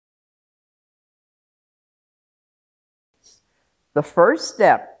The first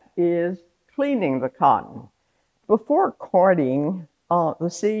step is cleaning the cotton. Before carding, the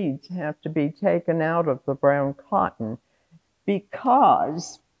seeds have to be taken out of the brown cotton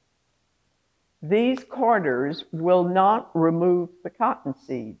because these carders will not remove the cotton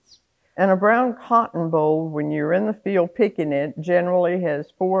seeds. And a brown cotton boll, when you're in the field picking it, generally has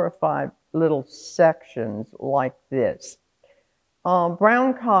 4 or 5 little sections like this.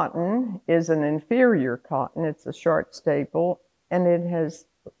 Brown cotton is an inferior cotton. It's a short staple, and it has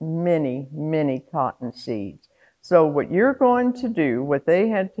many, many cotton seeds. So what you're going to do, what they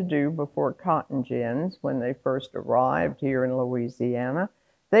had to do before cotton gins, when they first arrived here in Louisiana,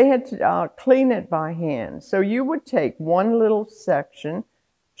 they had to clean it by hand. So you would take one little section,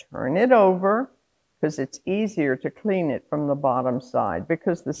 turn it over, because it's easier to clean it from the bottom side,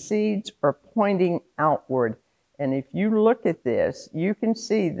 because the seeds are pointing outward. And if you look at this, you can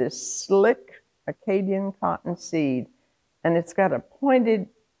see this slick Acadian cotton seed, and it's got a pointed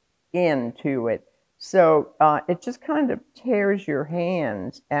end to it. So it just kind of tears your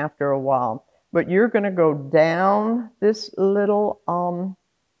hands after a while. But you're going to go down this little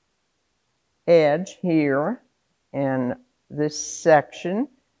edge here and this section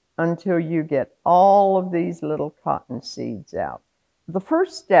until you get all of these little cotton seeds out. The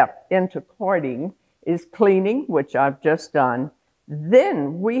first step into carding is cleaning, which I've just done.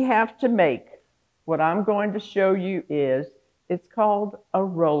 Then we have to make what I'm going to show you is, it's called a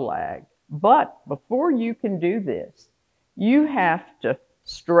rolag. But before you can do this, you have to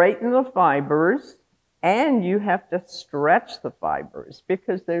straighten the fibers and you have to stretch the fibers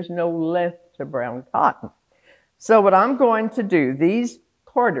because there's no length to brown cotton. So what I'm going to do, these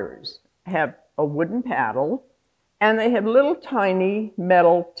carders have a wooden paddle and they have little tiny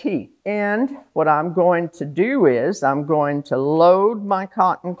metal teeth. And what I'm going to do is I'm going to load my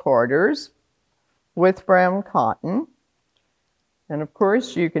cotton carders with brown cotton. And of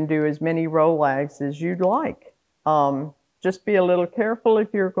course, you can do as many rolags as you'd like. Just be a little careful if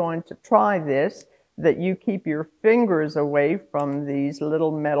you're going to try this, that you keep your fingers away from these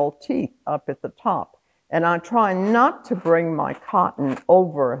little metal teeth up at the top. And I try not to bring my cotton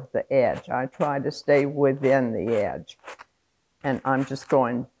over the edge. I try to stay within the edge. And I'm just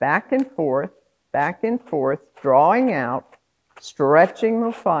going back and forth, drawing out, stretching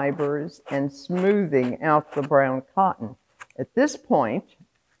the fibers, and smoothing out the brown cotton. At this point,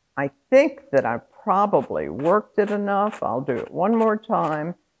 I think that I've probably worked it enough. I'll do it one more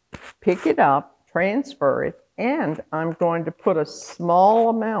time, pick it up, transfer it, and I'm going to put a small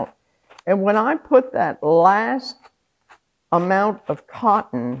amount. And when I put that last amount of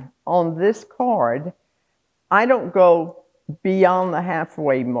cotton on this card, I don't go beyond the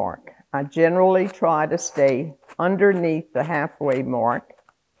halfway mark. I generally try to stay underneath the halfway mark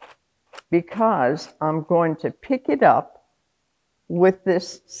because I'm going to pick it up with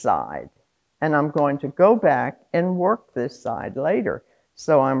this side, and I'm going to go back and work this side later.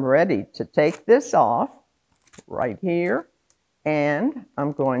 So I'm ready to take this off right here, and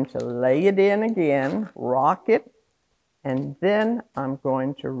I'm going to lay it in again, rock it, and then I'm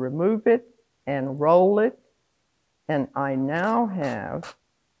going to remove it and roll it, and I now have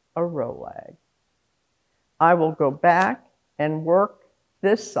a rolag. I will go back and work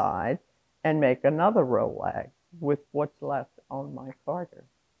this side and make another rolag with what's left on my carder.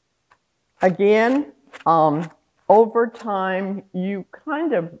 Again, over time, you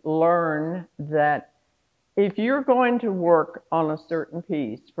kind of learn that if you're going to work on a certain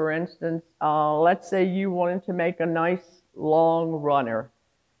piece, for instance, let's say you wanted to make a nice long runner,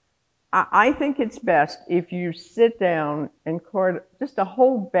 I think it's best if you sit down and card just a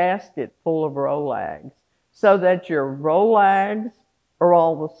whole basket full of rolags so that your rolags are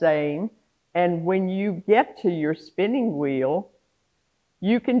all the same. And when you get to your spinning wheel,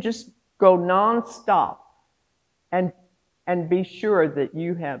 you can just go nonstop and be sure that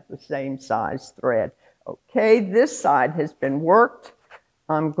you have the same size thread. Okay, this side has been worked.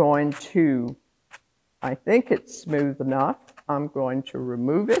 I'm going to, I think it's smooth enough. I'm going to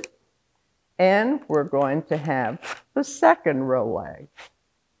remove it, and we're going to have the second rolag.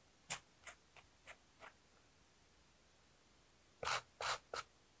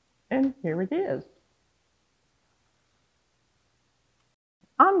 And here it is.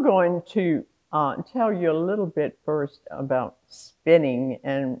 I'm going to tell you a little bit first about spinning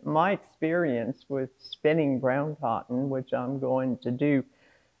and my experience with spinning brown cotton, which I'm going to do.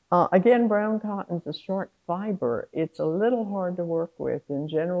 Again, brown cotton's a short fiber. It's a little hard to work with, and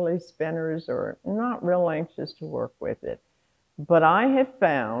generally spinners are not real anxious to work with it. But I have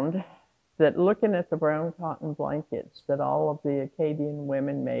found that looking at the brown cotton blankets that all of the Acadian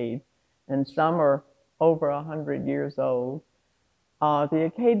women made, and some are over 100 years old,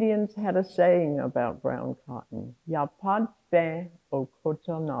 The Acadians had a saying about brown cotton, "Y a pas de fin aux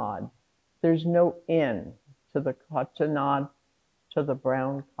cotonnades." There's no end to the cotonnade, to the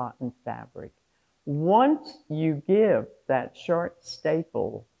brown cotton fabric. Once you give that short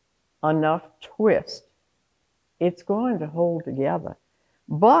staple enough twist, it's going to hold together.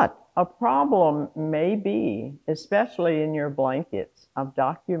 But a problem may be, especially in your blankets, I've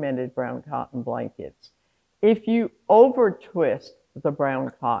documented brown cotton blankets, if you over twist the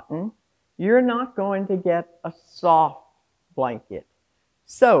brown cotton, you're not going to get a soft blanket.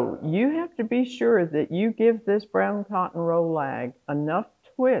 So you have to be sure that you give this brown cotton roll lag enough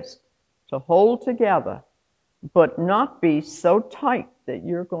twist to hold together, but not be so tight that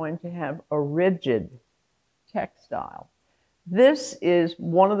you're going to have a rigid textile. This is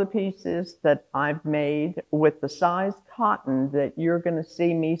one of the pieces that I've made with the size cotton that you're going to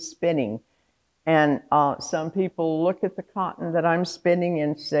see me spinning. And some people look at the cotton that I'm spinning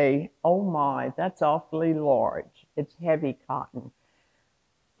and say, oh my, that's awfully large. It's heavy cotton.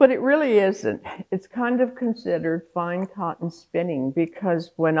 But it really isn't. It's kind of considered fine cotton spinning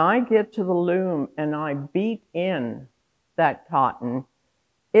because when I get to the loom and I beat in that cotton,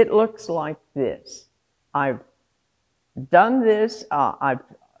 it looks like this. I've done this, I've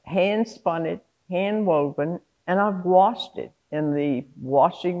hand spun it, hand woven, and I've washed it in the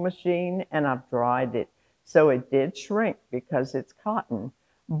washing machine and I've dried it. So it did shrink because it's cotton,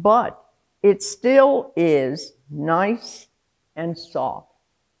 but it still is nice and soft.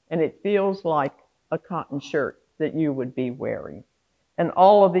 And it feels like a cotton shirt that you would be wearing. And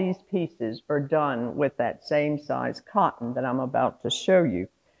all of these pieces are done with that same size cotton that I'm about to show you.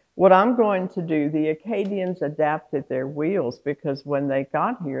 What I'm going to do, the Acadians adapted their wheels because when they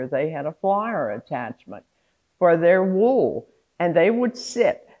got here, they had a flyer attachment for their wool. And they would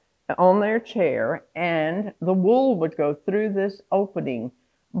sit on their chair and the wool would go through this opening.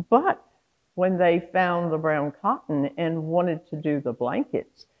 But when they found the brown cotton and wanted to do the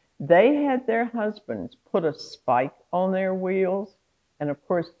blankets, they had their husbands put a spike on their wheels. And of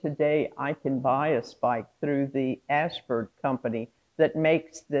course, today I can buy a spike through the Ashford company that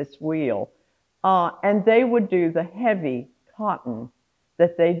makes this wheel. And they would do the heavy cotton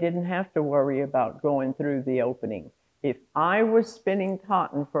that they didn't have to worry about going through the opening. If I was spinning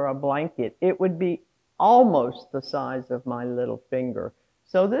cotton for a blanket, it would be almost the size of my little finger.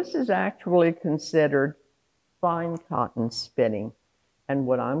 So this is actually considered fine cotton spinning. And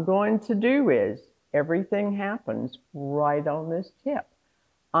what I'm going to do is, everything happens right on this tip.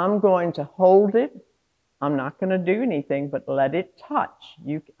 I'm going to hold it. I'm not going to do anything but let it touch.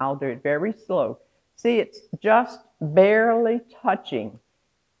 I'll do it very slow. See, it's just barely touching.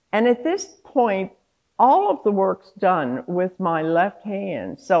 And at this point, all of the work's done with my left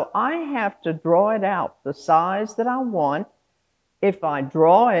hand. So I have to draw it out the size that I want. If I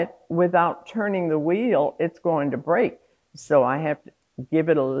draw it without turning the wheel, it's going to break. So I have to give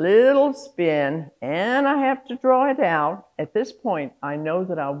it a little spin and I have to draw it out. At this point, I know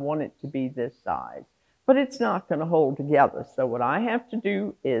that I want it to be this size, but it's not going to hold together. So what I have to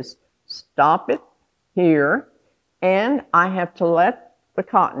do is stop it here and I have to let the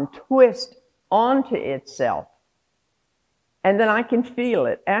cotton twist onto itself. And then I can feel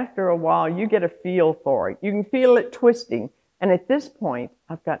it. After a while, you get a feel for it. You can feel it twisting. And at this point,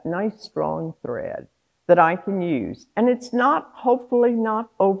 I've got nice, strong thread that I can use. And it's not, hopefully not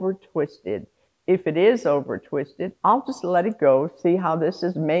over twisted. If it is over twisted, I'll just let it go. See how this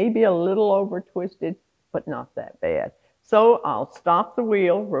is maybe a little over twisted, but not that bad. So I'll stop the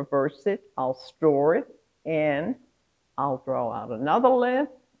wheel, reverse it, I'll store it, and I'll draw out another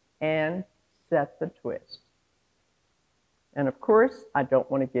length and set the twist. And of course, I don't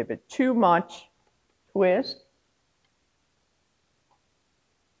want to give it too much twist.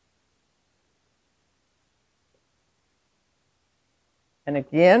 And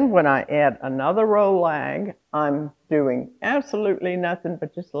again, when I add another row lag, I'm doing absolutely nothing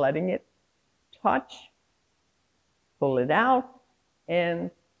but just letting it touch, pull it out,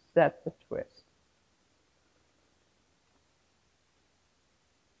 and set the twist.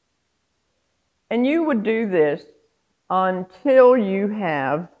 And you would do this until you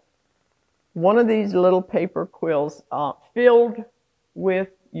have one of these little paper quills filled with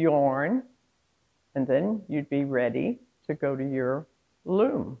yarn, and then you'd be ready to go to your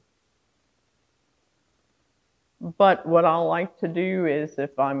loom. But what I like to do is,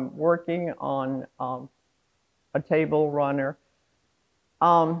 if I'm working on a table runner,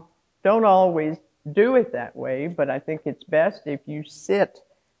 don't always do it that way, but I think it's best if you sit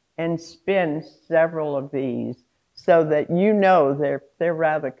and spin several of these so that you know they're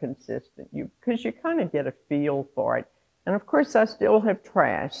rather consistent, because you kind of get a feel for it. And of course, I still have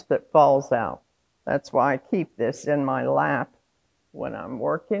trash that falls out. That's why I keep this in my lap when I'm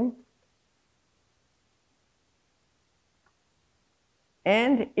working.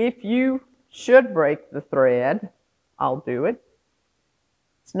 And if you should break the thread, I'll do it.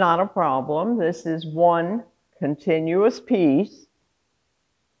 It's not a problem. This is one continuous piece.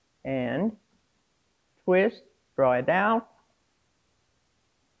 And twist, draw it out.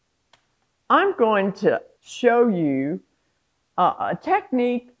 I'm going to show you a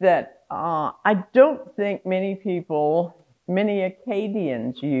technique that I don't think many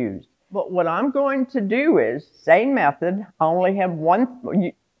Acadians use. But what I'm going to do is, same method, I only have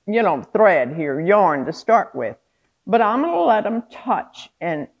one, thread here, yarn to start with. But I'm going to let them touch.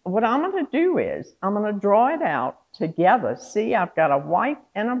 And what I'm going to do is, I'm going to draw it out together. See, I've got a white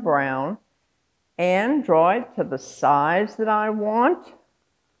and a brown, and draw it to the size that I want.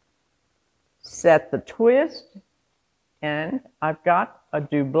 Set the twist, and I've got a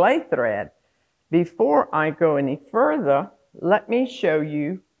double thread. Before I go any further, let me show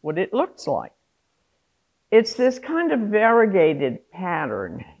you what it looks like. It's this kind of variegated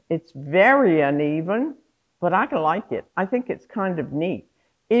pattern. It's very uneven, but I like it. I think it's kind of neat.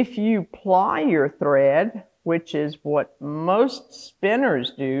 If you ply your thread, which is what most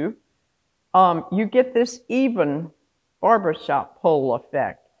spinners do, you get this even barbershop pull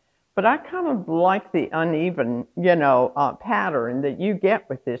effect. But I kind of like the uneven, pattern that you get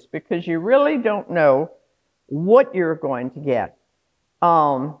with this, because you really don't know what you're going to get.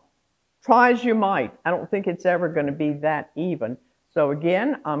 Try as you might. I don't think it's ever going to be that even. So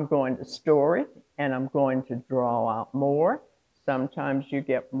again, I'm going to store it, and I'm going to draw out more. Sometimes you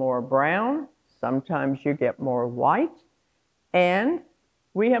get more brown. Sometimes you get more white. And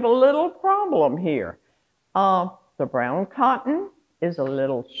we have a little problem here. The brown cotton is a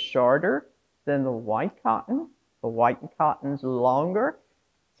little shorter than the white cotton. The white cotton's longer.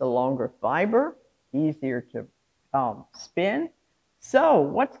 It's a longer fiber, easier to spin. So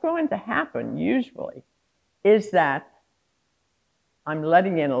what's going to happen usually is that I'm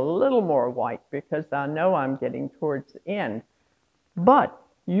letting in a little more white because I know I'm getting towards the end. But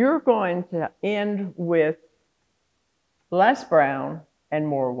you're going to end with less brown and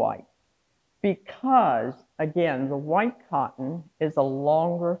more white, because, again, the white cotton is a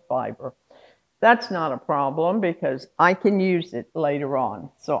longer fiber. That's not a problem because I can use it later on.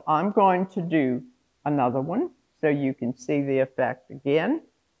 So I'm going to do another one so you can see the effect again.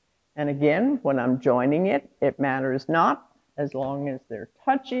 And again, when I'm joining it, it matters not, as long as they're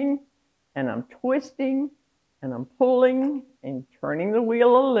touching and I'm twisting and I'm pulling and turning the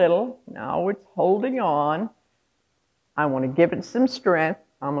wheel a little. Now it's holding on. I want to give it some strength.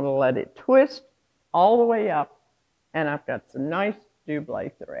 I'm going to let it twist all the way up, and I've got some nice double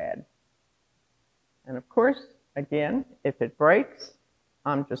thread. And of course, again, if it breaks,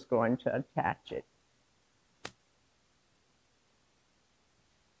 I'm just going to attach it.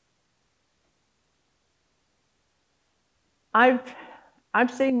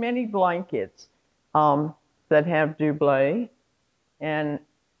 I've seen many blankets that have double, and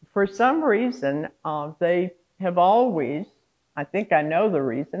for some reason, they have always, I think I know the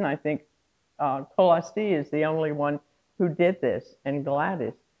reason, I think Colasti is the only one who did this, and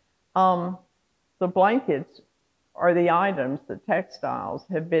Gladys. The blankets or the items, the textiles,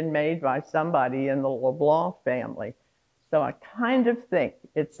 have been made by somebody in the LeBlanc family. So I kind of think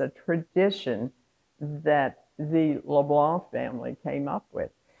it's a tradition that the LeBlanc family came up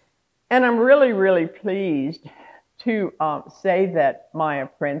with. And I'm really, really pleased to say that my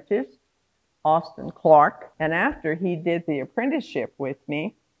apprentice, Austin Clark, and after he did the apprenticeship with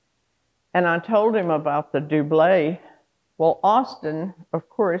me, and I told him about the double, well, Austin, of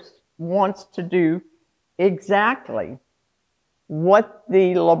course, wants to do exactly what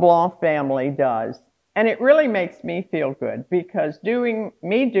the LeBlanc family does. And it really makes me feel good, because doing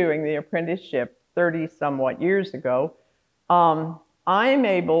the apprenticeship 30-somewhat years ago, I'm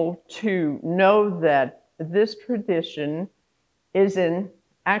able to know that this tradition is in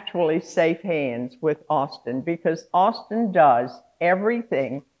actually safe hands with Austin, because Austin does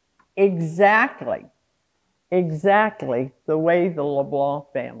everything exactly the way the LeBlanc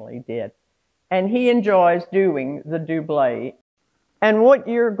family did. And he enjoys doing the double. And what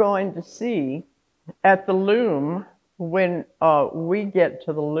you're going to see at the loom, when we get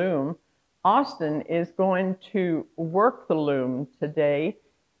to the loom, Austin is going to work the loom today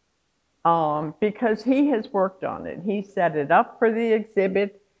because he has worked on it. He set it up for the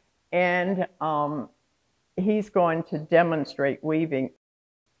exhibit, and he's going to demonstrate weaving.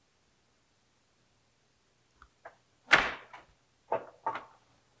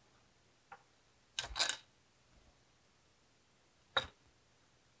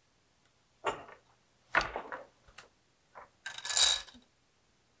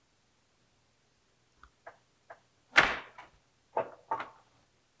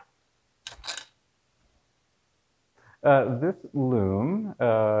 This loom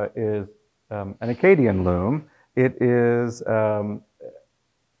is an Acadian loom. It is a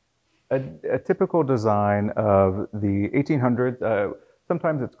typical design of the 1800s.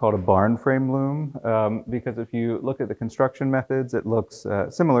 Sometimes it's called a barn frame loom because if you look at the construction methods, it looks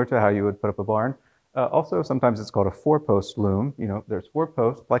similar to how you would put up a barn. Also, sometimes it's called a four-post loom. You know, there's four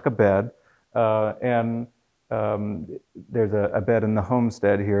posts like a bed, and there's a bed in the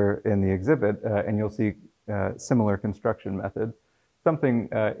homestead here in the exhibit, and you'll see similar construction methods. Something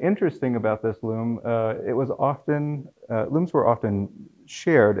interesting about this loom, looms were often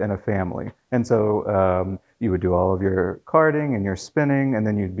shared in a family. And so you would do all of your carding and your spinning, and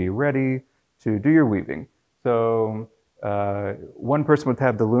then you'd be ready to do your weaving. So one person would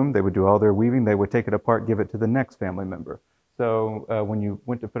have the loom, they would do all their weaving, they would take it apart, give it to the next family member. So when you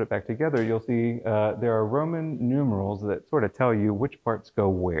went to put it back together, you'll see there are Roman numerals that sort of tell you which parts go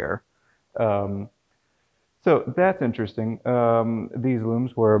where. So that's interesting. These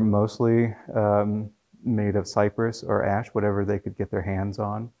looms were mostly made of cypress or ash, whatever they could get their hands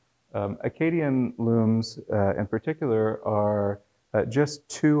on. Acadian looms in particular are just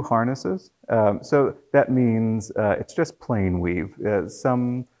two harnesses. So that means it's just plain weave.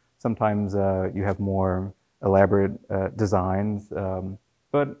 Sometimes you have more elaborate designs,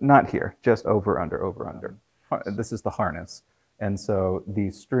 but not here, just over, under, over, under. This is the harness. And so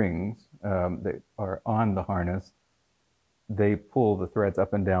these strings that are on the harness, they pull the threads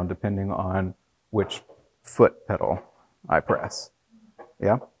up and down depending on which foot pedal I press.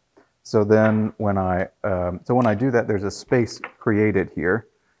 Yeah. So then when I do that, there's a space created here,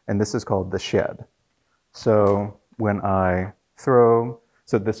 and this is called the shed. So when I throw,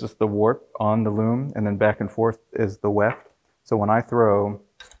 so this is the warp on the loom, and then back and forth is the weft. So when I throw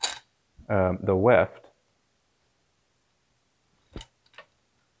the weft,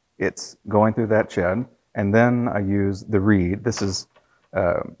 it's going through that shed, and then I use the reed. This is,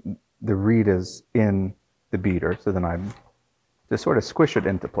 the reed is in the beater, so then I just sort of squish it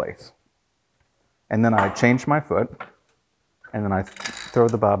into place. And then I change my foot, and then I throw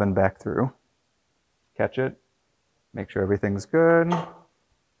the bobbin back through, catch it, make sure everything's good,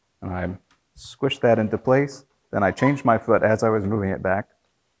 and I squish that into place. Then I change my foot as I was moving it back,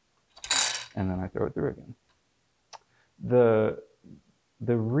 and then I throw it through again.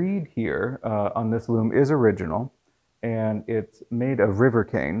 The reed here on this loom is original, and it's made of river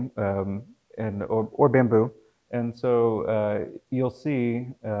cane or bamboo. And so you'll see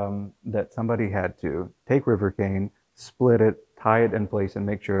that somebody had to take river cane, split it, tie it in place, and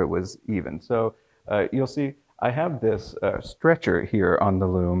make sure it was even. So you'll see I have this stretcher here on the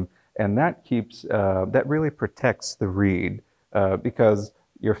loom, and that keeps, that really protects the reed because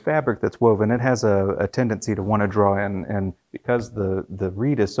your fabric that's woven, it has a tendency to want to draw in, and because the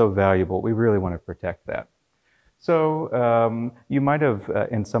reed is so valuable, we really want to protect that. So you might have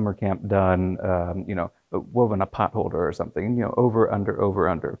in summer camp done, woven a pot holder or something, over, under, over,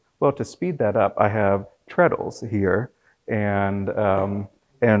 under. Well, to speed that up, I have treadles here, and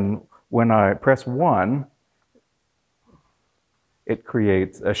when I press 1, it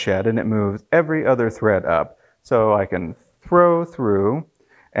creates a shed, and it moves every other thread up. So I can throw through,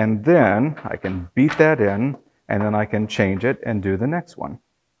 and then I can beat that in, and then I can change it and do the next one.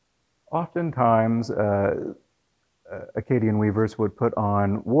 Oftentimes, Acadian weavers would put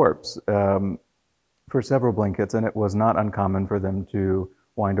on warps for several blankets, and it was not uncommon for them to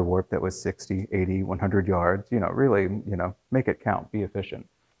wind a warp that was 60, 80, 100 yards. Really, make it count, be efficient.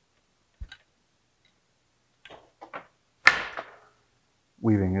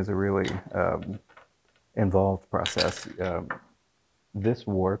 Weaving is a really involved process. This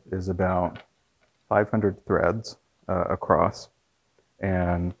warp is about 500 threads across,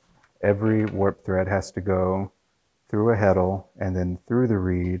 and every warp thread has to go through a heddle and then through the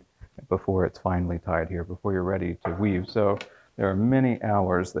reed before it's finally tied here, before you're ready to weave. So there are many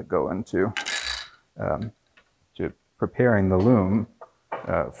hours that go into to preparing the loom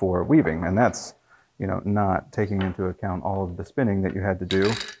for weaving, and that's not taking into account all of the spinning that you had to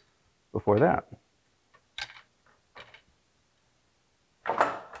do before that.